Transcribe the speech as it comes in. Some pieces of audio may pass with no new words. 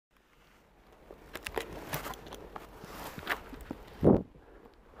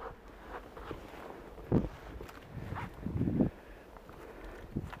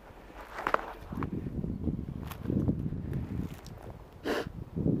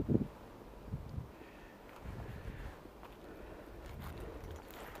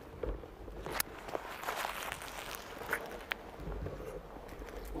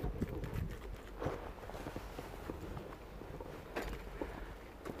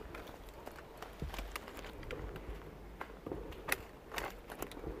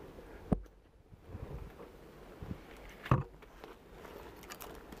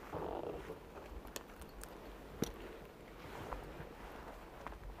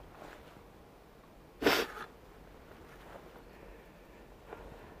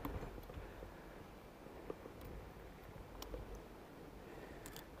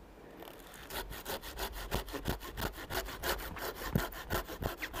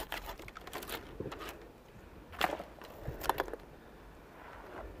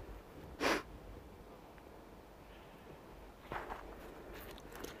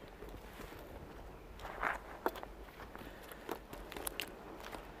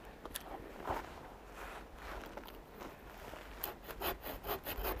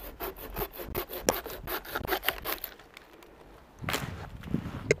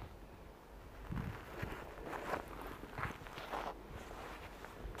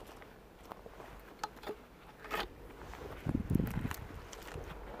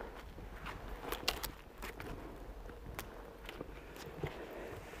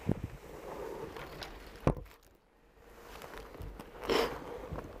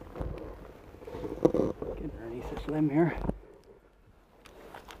Getting underneath this limb here.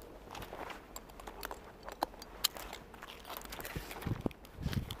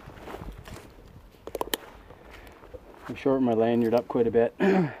 I've shortened my lanyard up quite a bit.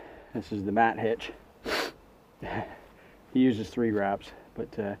 This is the mat hitch. He uses 3 wraps,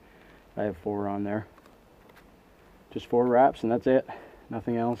 but I have 4 on there. Just 4 wraps and that's it.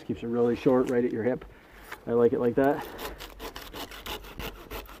 Nothing else. Keeps it really short right at your hip. I like it like that.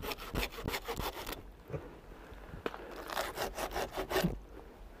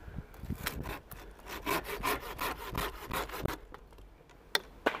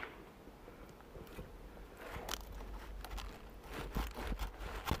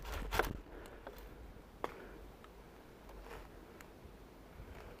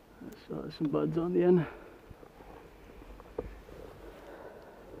 Some buds on the end.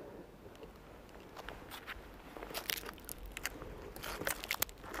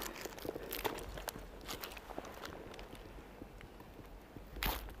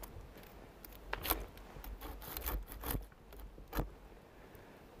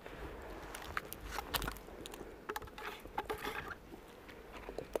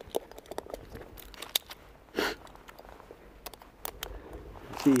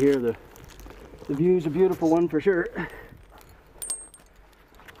 See here, the view is a beautiful one for sure.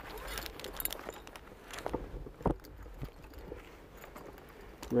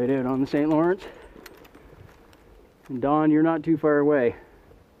 Right out on the St. Lawrence. And Don, you're not too far away.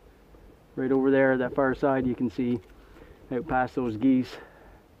 Right over there, that far side, you can see out past those geese.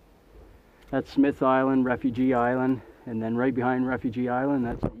 That's Smith Island, Refugee Island, and then right behind Refugee Island,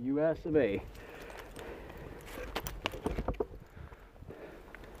 that's the US of A.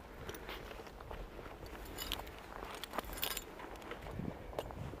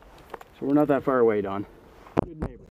 So we're not that far away, Don.